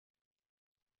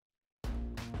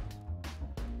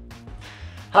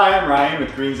Hi, I'm Ryan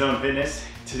with Green Zone Fitness.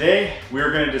 Today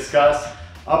we're going to discuss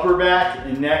upper back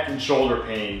and neck and shoulder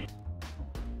pain.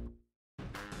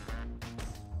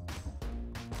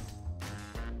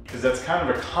 Because that's kind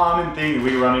of a common thing that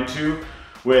we run into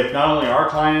with not only our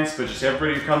clients, but just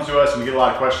everybody who comes to us, and we get a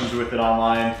lot of questions with it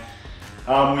online.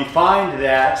 We find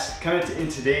that kind of in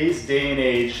today's day and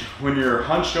age, when you're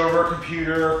hunched over a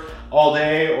computer all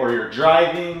day or you're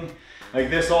driving like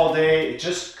this all day, it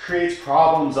just creates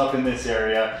problems up in this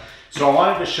area. So I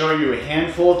wanted to show you a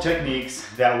handful of techniques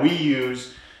that we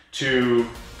use to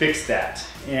fix that.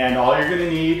 And all you're gonna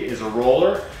need is a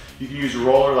roller. You can use a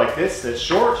roller like this that's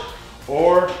short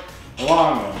or a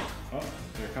long one. Oh,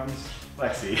 there comes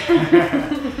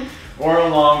Lexi. Or a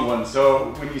long one.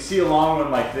 So when you see a long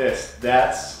one like this,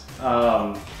 that's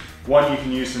one you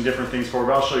can use some different things for,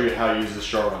 but I'll show you how to use the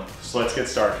short one. So let's get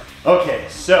started. Okay,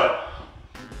 so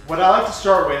what I like to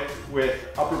start with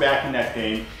upper back and neck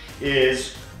pain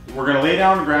is we're gonna lay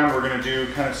down on the ground, we're gonna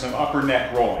do kind of some upper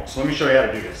neck rolling. So let me show you how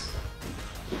to do this.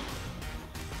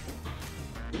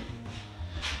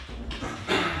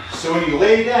 So when you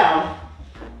lay down,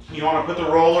 you wanna put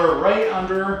the roller right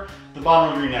under the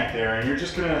bottom of your neck there, and you're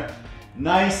just gonna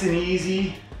nice and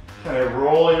easy kind of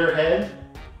roll your head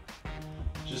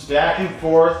just back and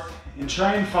forth, and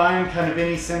try and find kind of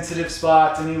any sensitive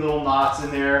spots, any little knots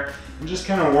in there, and just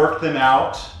kind of work them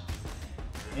out.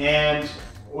 And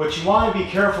what you want to be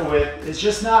careful with is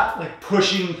just not like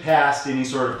pushing past any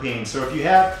sort of pain. So if you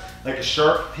have like a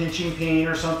sharp pinching pain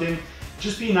or something,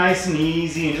 just be nice and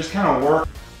easy and just kind of work.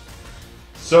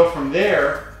 So from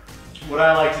there, what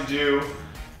I like to do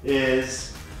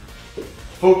is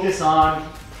focus on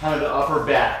kind of the upper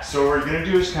back. So what you're gonna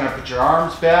do is kind of put your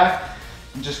arms back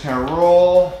and just kind of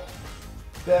roll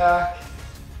back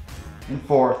and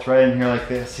forth right in here like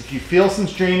this. If you feel some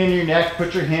strain in your neck,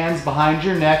 put your hands behind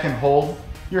your neck and hold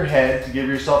your head to give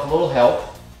yourself a little help.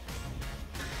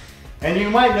 And you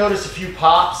might notice a few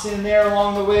pops in there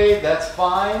along the way. That's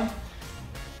fine.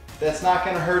 That's not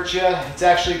gonna hurt you. It's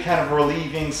actually kind of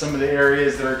relieving some of the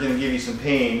areas that are gonna give you some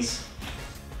pains.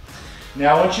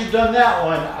 Now, once you've done that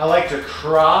one, I like to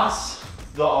cross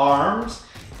the arms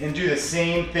and do the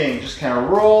same thing. Just kind of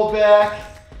roll back,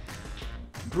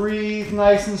 breathe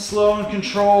nice and slow and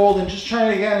controlled, and just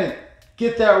trying to kind of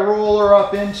get that roller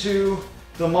up into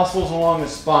the muscles along the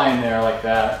spine there like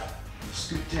that.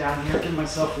 Scoot down here, give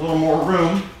myself a little more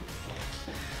room.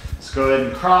 Let's go ahead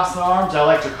and cross the arms. I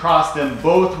like to cross them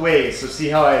both ways. So see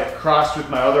how I crossed with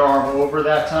my other arm over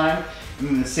that time? And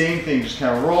then the same thing, just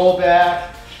kind of roll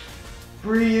back,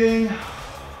 breathing,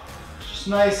 just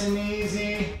nice and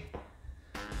easy,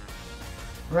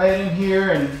 right in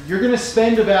here. And you're gonna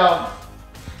spend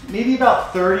maybe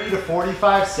about 30 to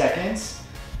 45 seconds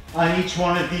on each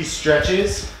one of these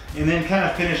stretches, and then kind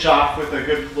of finish off with a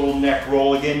good little neck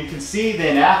roll again. You can see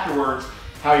then afterwards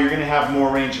how you're gonna have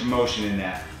more range of motion in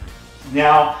that.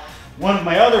 Now, one of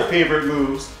my other favorite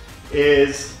moves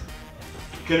is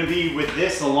gonna be with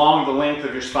this along the length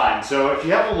of your spine. So if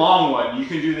you have a long one, you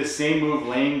can do the same move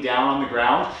laying down on the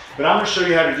ground, but I'm gonna show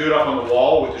you how to do it up on the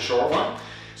wall with the short one.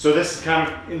 So this is kind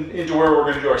of into where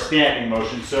we're gonna do our standing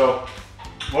motion. So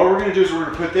what we're gonna do is we're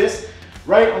gonna put this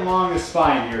right along the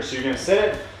spine here. So you're gonna set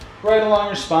it right along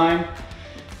your spine.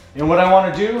 And what I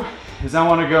wanna do is I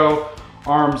wanna go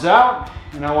arms out,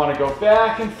 and I wanna go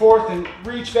back and forth and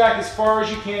reach back as far as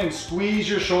you can and squeeze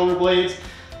your shoulder blades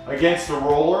against the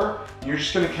roller. You're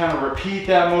just gonna kind of repeat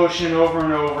that motion over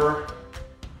and over,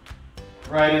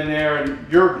 right in there. And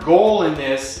your goal in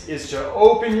this is to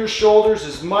open your shoulders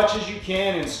as much as you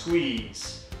can and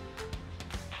squeeze.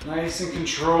 Nice and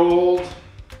controlled.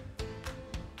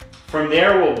 From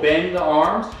there, we'll bend the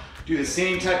arms. Do the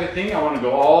same type of thing. I want to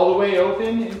go all the way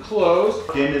open and close.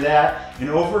 Get into that. And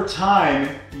over time,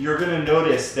 you're going to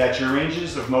notice that your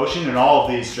ranges of motion in all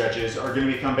of these stretches are going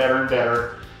to become better and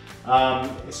better.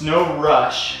 It's no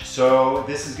rush. So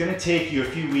this is going to take you a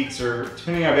few weeks, or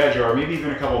depending on how bad you are, maybe even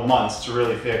a couple months to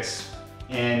really fix.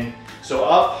 And so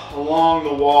up along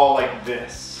the wall like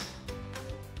this.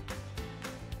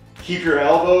 Keep your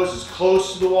elbows as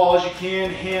close to the wall as you can,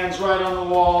 hands right on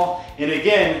the wall. And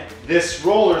again, this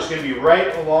roller is going to be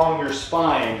right along your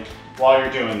spine while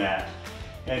you're doing that.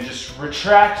 And just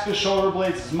retract the shoulder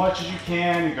blades as much as you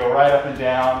can and go right up and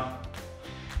down.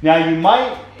 Now you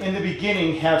might, in the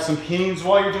beginning, have some pains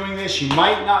while you're doing this. You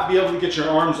might not be able to get your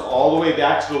arms all the way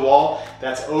back to the wall.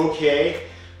 That's okay.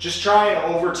 Just try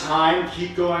and over time,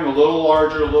 keep going a little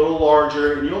larger,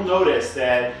 and you'll notice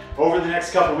that over the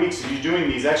next couple weeks of you doing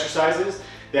these exercises,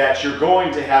 that you're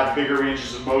going to have bigger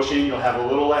ranges of motion. You'll have a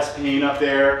little less pain up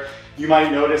there, You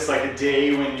might notice like a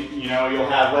day when you'll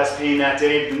have less pain that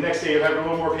day, the next day you'll have a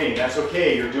little more pain. That's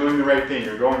okay, you're doing the right thing,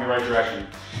 you're going the right direction.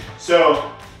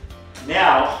 So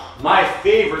now, my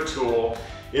favorite tool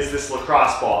is this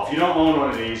lacrosse ball. If you don't own one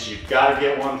of these, you've got to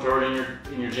get one, throw it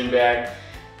in your gym bag.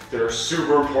 They're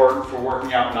super important for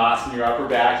working out knots in your upper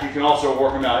back. You can also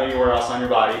work them out anywhere else on your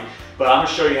body, but I'm gonna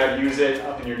show you how to use it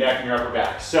up in your neck and your upper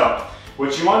back. So,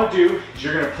 what you wanna do is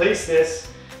you're gonna place this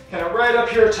kind of right up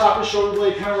here, top of the shoulder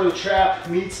blade, kind of where the trap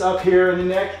meets up here in the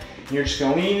neck. And you're just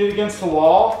gonna lean it against the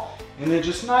wall, and then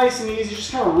just nice and easy,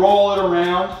 just kind of roll it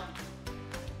around.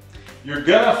 You're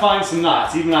gonna find some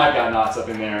knots, even I've got knots up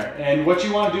in there. And what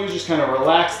you wanna do is just kind of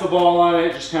relax the ball on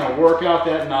it, just kind of work out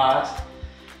that knot,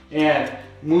 and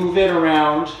move it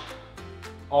around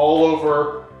all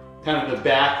over kind of the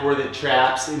back where the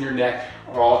traps in your neck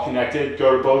are all connected.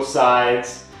 Go to both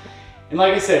sides. And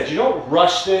like I said, you don't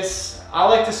rush this. I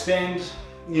like to spend,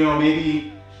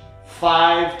 maybe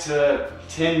 5 to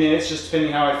 10 minutes, just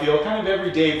depending how I feel, kind of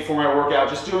every day before my workout,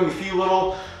 just doing a few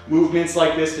little movements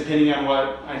like this, depending on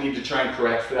what I need to try and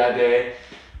correct for that day.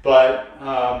 But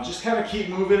just kind of keep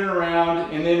moving it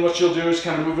around, and then what you'll do is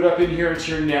kind of move it up in here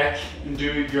into your neck and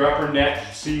do your upper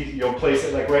neck. See, you'll place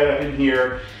it like right up in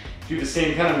here, do the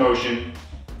same kind of motion.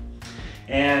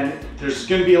 And there's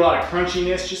gonna be a lot of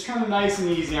crunchiness, just kind of nice and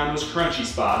easy on those crunchy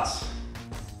spots.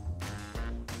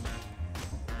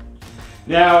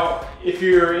 Now, if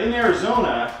you're in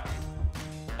Arizona,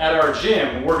 at our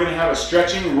gym, we're gonna have a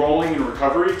stretching, rolling, and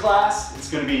recovery class. It's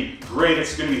gonna be great.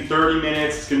 It's gonna be 30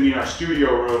 minutes. It's gonna be in our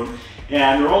studio room.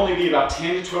 And there'll only be about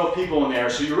 10 to 12 people in there.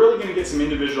 So you're really gonna get some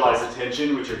individualized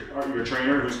attention with your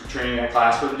trainer who's training that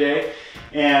class for the day.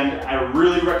 And I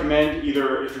really recommend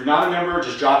either, if you're not a member,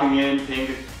 just dropping in, paying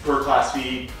the per class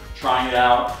fee, trying it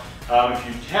out. If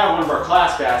you have one of our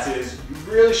class passes,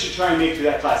 you really should try and make it to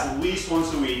that class at least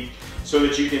once a week, so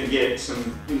that you can get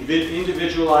some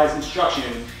individualized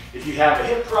instruction. If you have a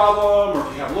hip problem or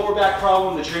if you have a lower back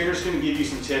problem, the trainer's gonna give you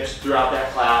some tips throughout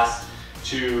that class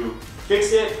to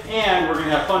fix it, and we're gonna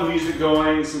have fun music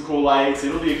going, some cool lights.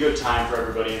 It'll be a good time for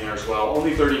everybody in there as well.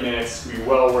 Only 30 minutes, it'll be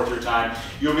well worth your time.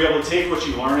 You'll be able to take what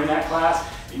you learn in that class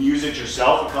and use it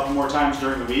yourself a couple more times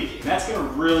during the week, and that's gonna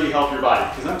really help your body.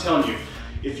 Because I'm telling you,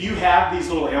 if you have these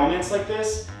little ailments like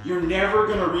this, you're never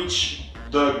gonna reach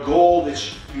the goal that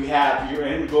you have, your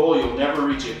end goal, you'll never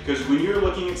reach it. Because when you're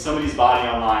looking at somebody's body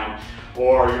online,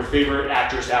 or your favorite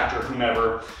actress, actor,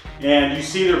 whomever, and you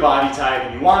see their body type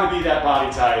and you want to be that body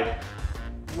type,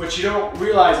 what you don't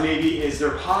realize maybe is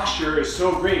their posture is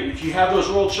so great. If you have those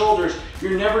rolled shoulders,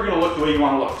 you're never going to look the way you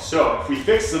want to look. So if we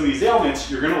fix some of these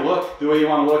ailments, you're going to look the way you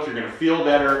want to look, you're going to feel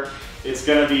better. It's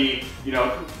going to be,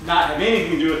 not have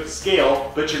anything to do with the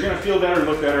scale, but you're going to feel better and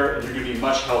look better, and you're going to be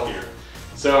much healthier.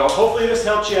 So hopefully this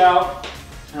helped you out.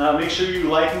 Make sure you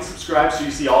like and subscribe so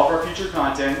you see all of our future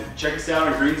content. Check us out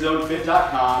on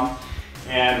greenzonefit.com,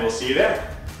 and we'll see you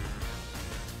there.